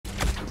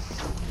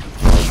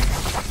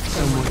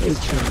is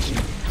charging.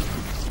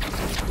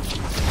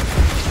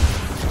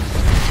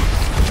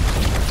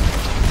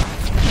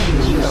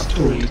 Energy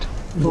upgrade.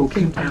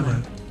 Vulcan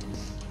ammo.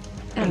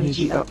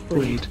 Energy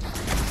upgrade.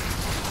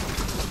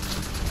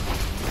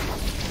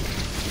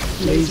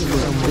 Laser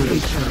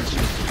upgrade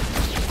charging.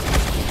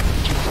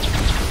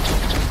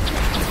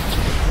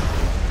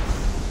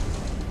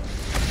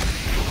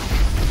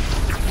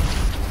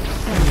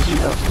 Energy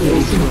upgrade.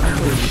 Laser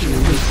ammo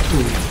shield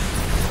restored.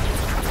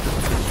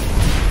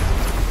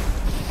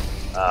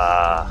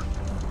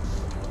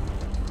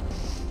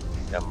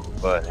 Got my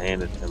butt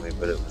handed to me,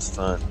 but it was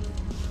fun.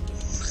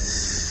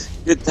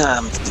 Good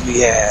times to be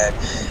had.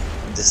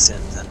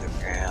 Descent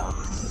Underground.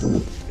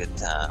 Good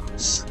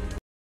times.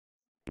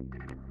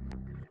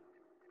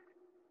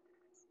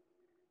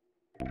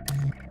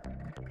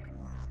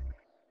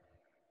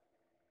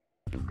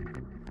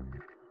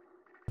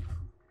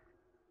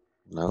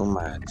 No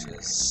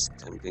matches.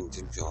 Tempting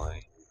to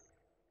join.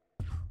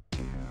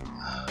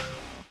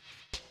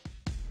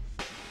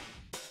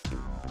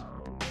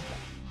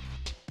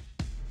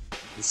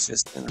 It's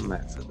just in a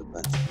match with a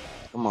bunch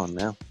of... Come on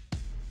now.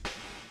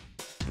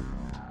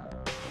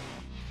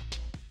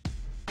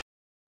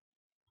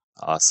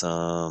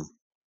 Awesome.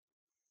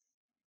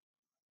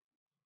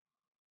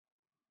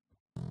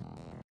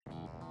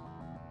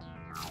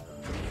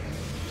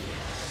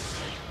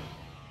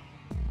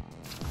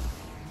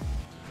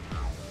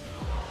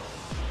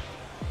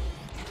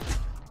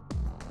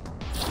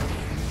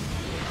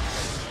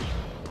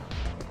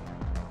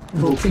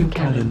 Vulcan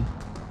cannon.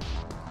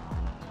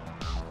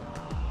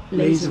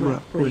 Laser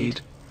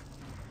upgrade.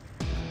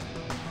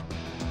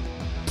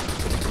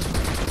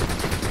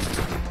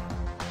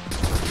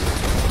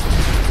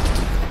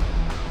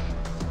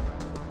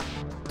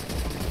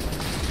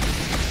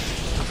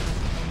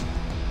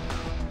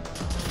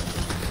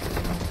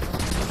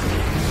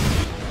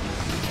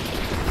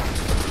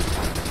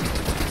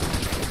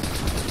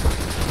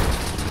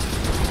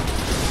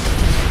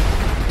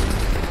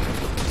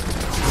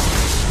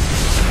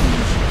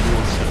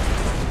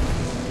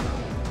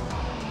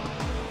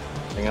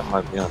 I think I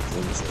might be on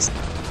Teams this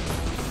time.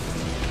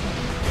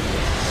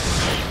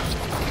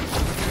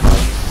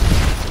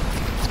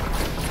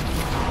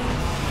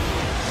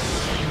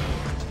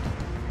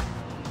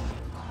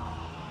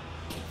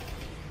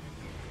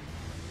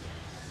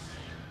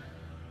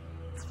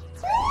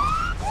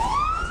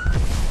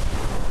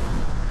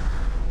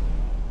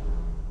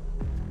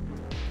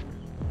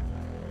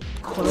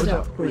 Quad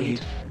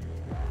upgrade.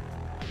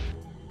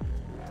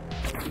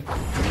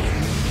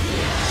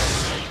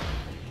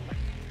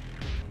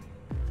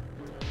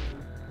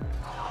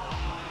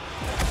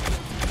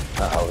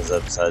 I was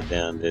upside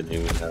down, didn't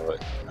even know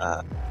it.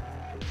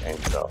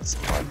 Game's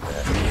awesome like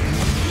that.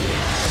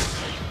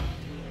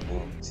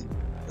 And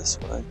this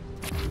way.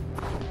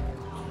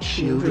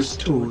 Shield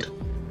restored.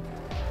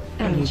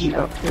 Energy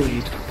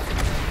upgrade.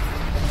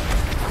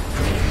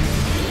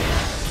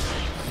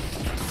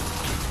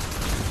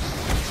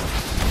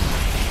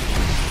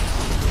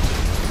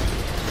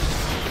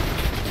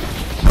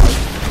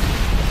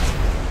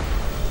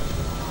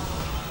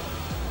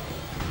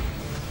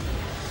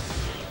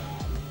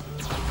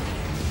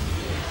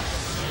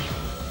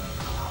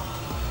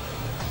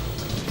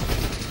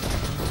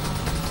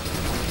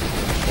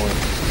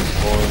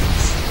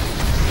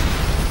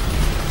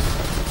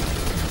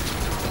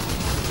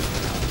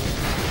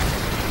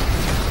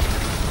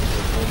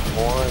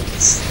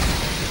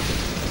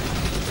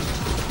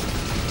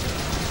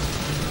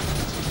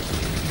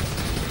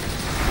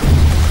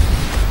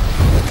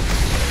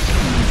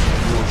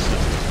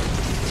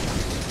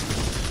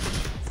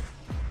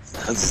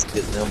 I'm just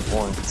getting them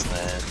points,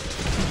 man.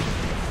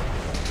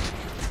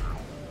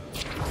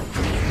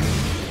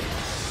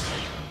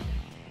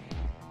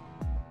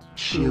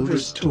 Shield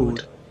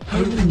restored.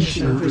 Holding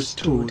shield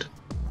restored.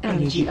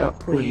 Energy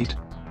upgrade.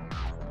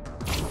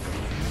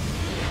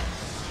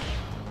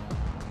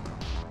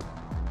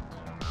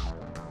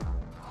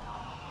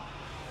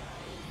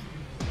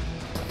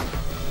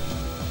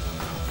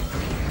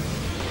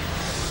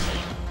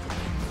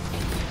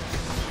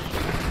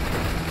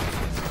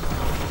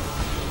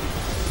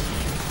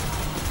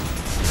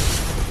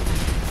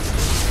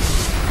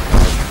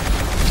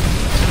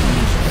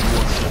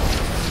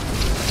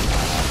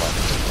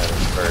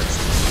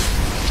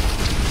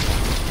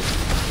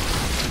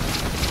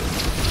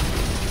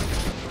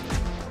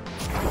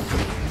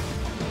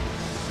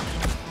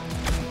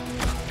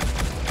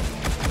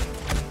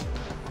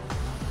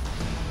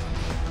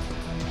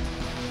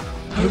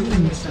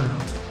 Holding missile.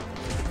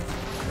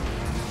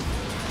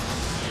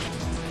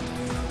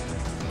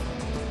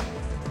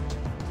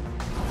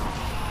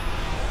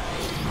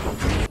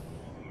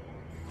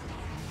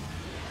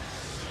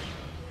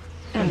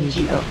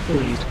 Energy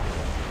upgrade.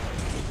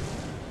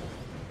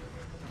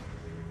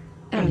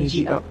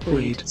 Energy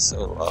upgrade.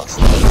 So lost.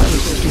 Where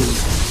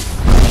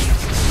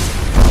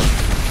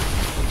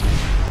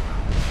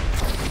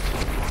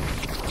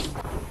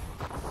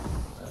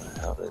the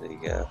hell did he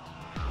go?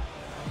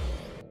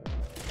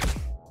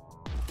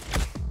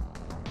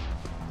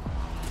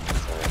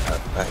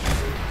 Back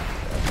here.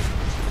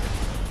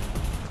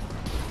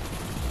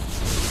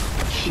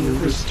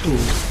 Shield restored.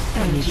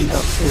 Energy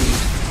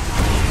upgrade.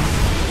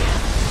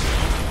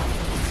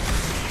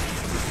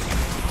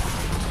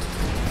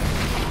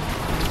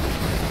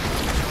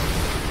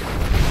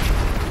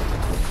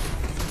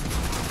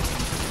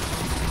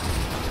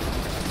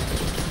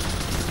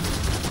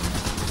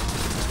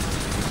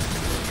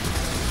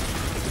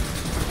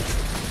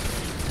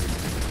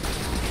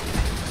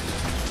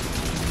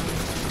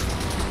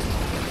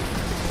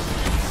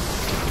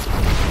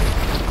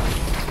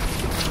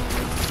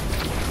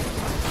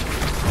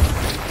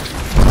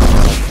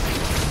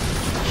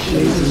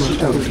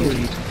 Laser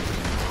upgrade.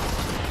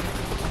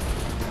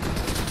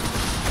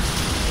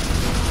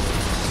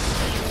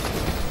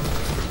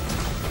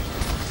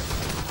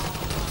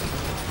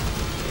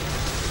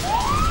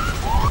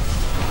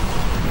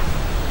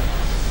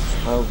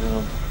 Oh,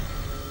 God.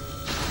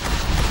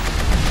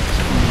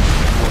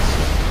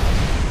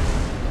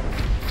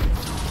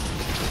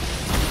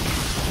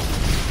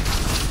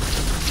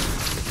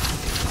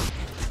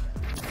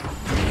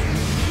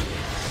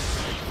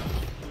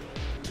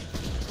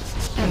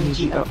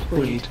 Energy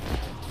upgrade.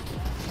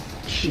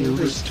 Shield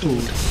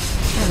restored.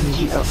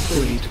 Energy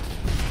upgrade.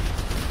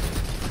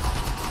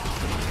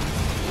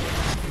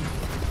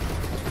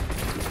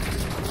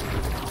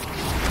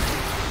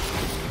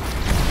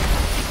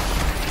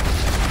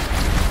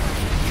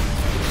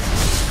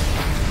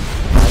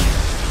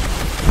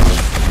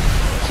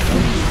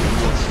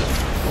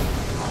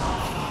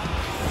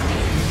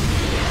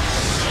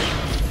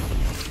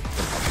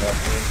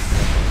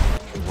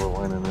 We're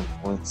winning in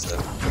points.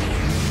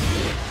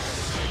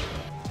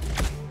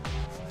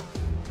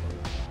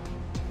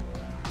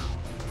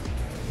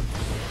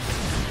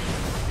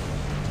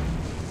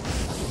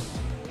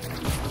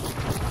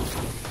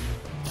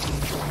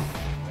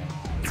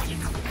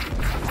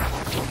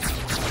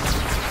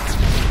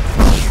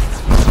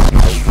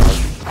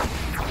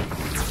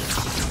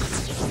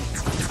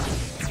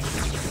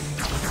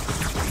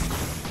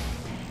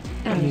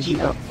 Energy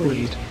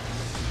upgrade.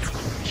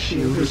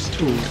 Shield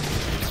restored.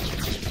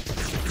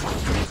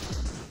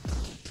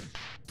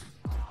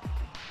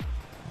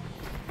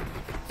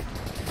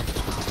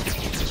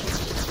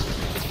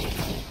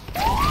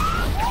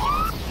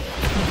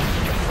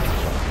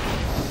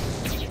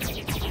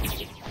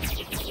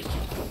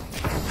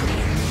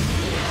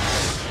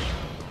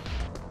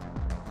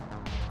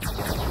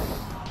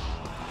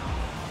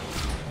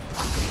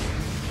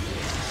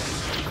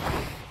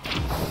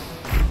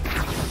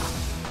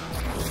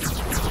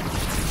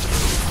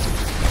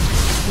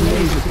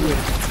 Laser grid.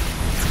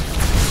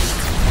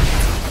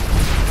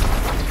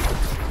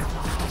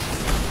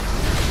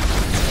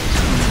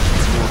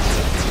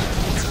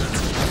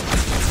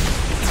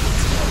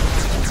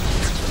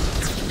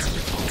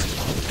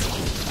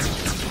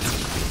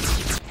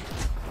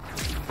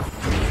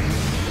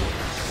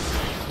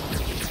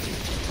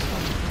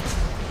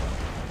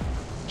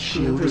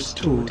 Shield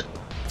restored.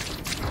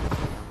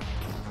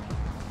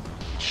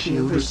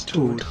 Shield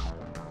restored.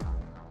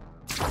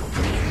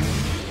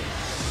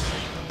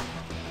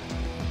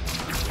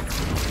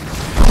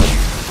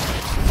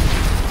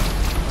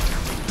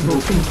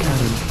 Vulcan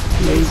cannon.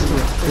 Laser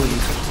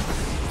upgrade.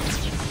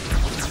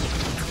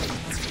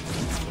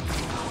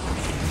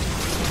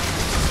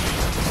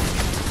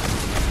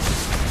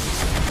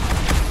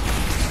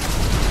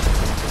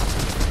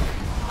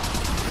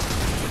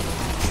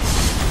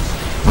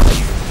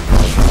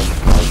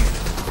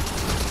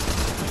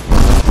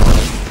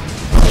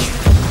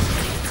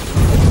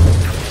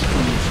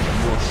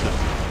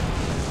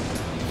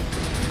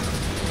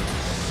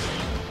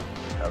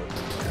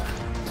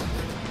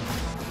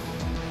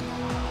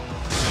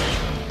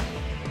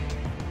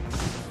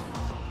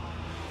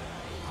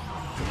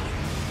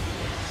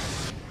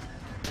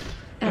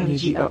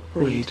 Energy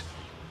upgrade.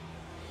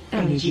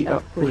 Energy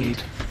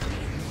upgrade.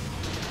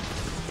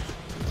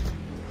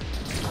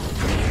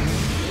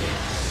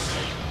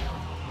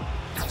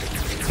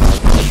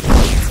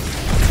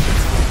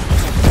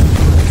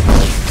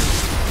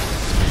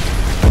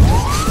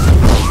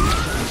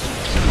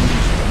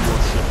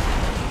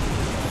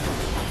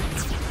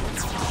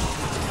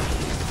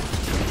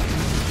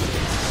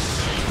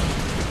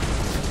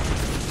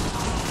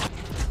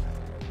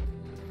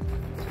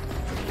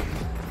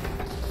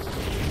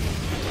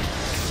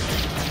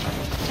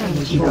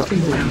 Energy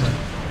upgrade.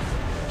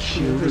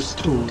 Shield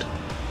restored.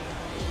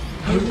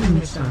 Holy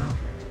missile.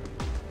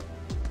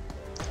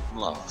 I'm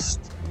lost.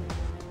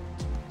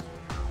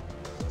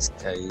 These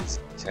caves,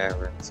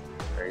 caverns,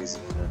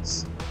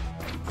 craziness.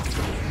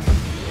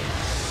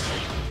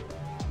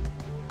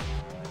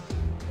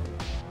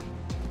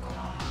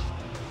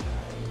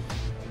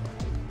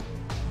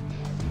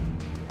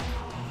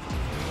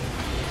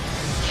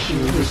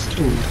 Shield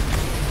restored.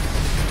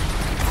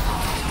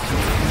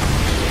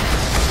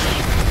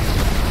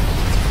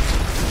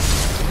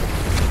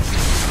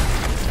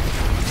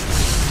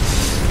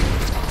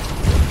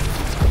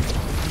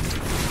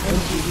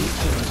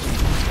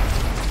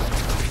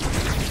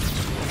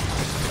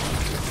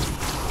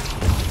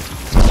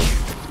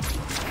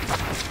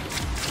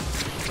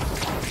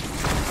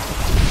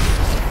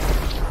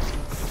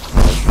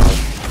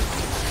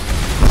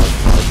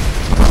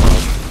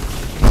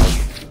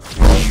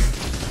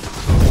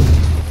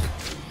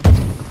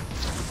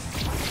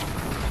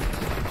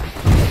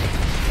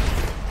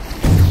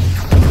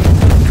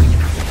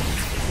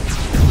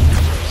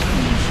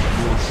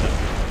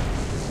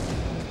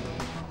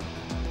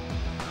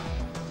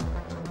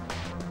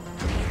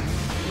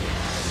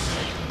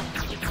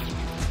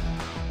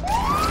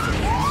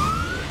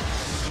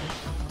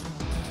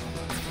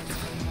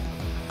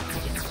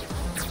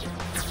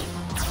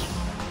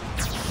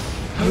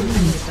 Holy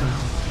missile.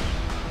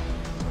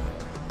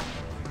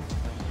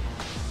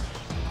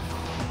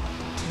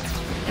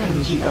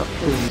 Energy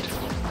upgrade.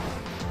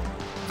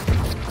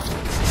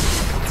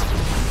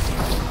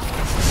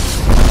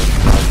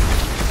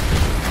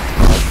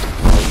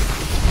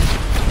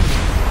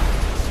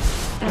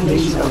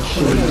 Energy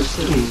upgrade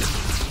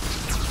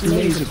restored.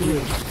 Laser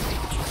grid.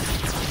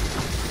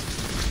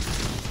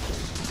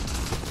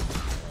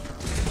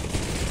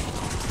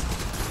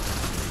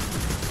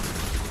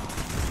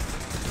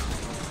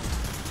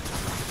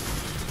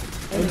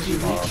 Energy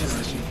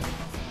recharging.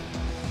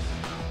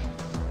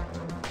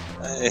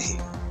 Hey,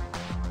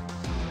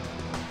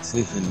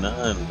 2 and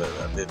 9, but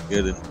I did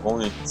good in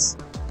points.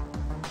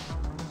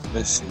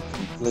 Mission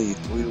complete.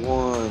 We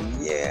won.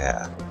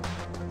 Yeah.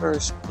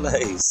 First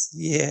place.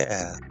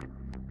 Yeah.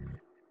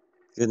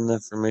 Good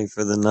enough for me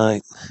for the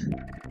night.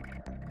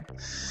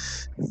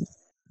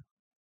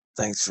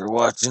 Thanks for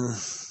watching.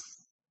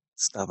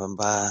 Stopping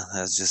by.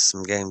 That's just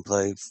some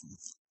gameplay.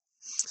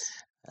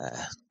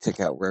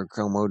 Check out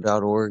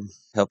RareChromo.org.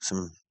 Help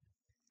some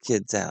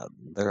kids out.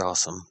 They're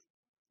awesome.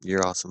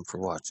 You're awesome for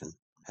watching.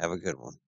 Have a good one.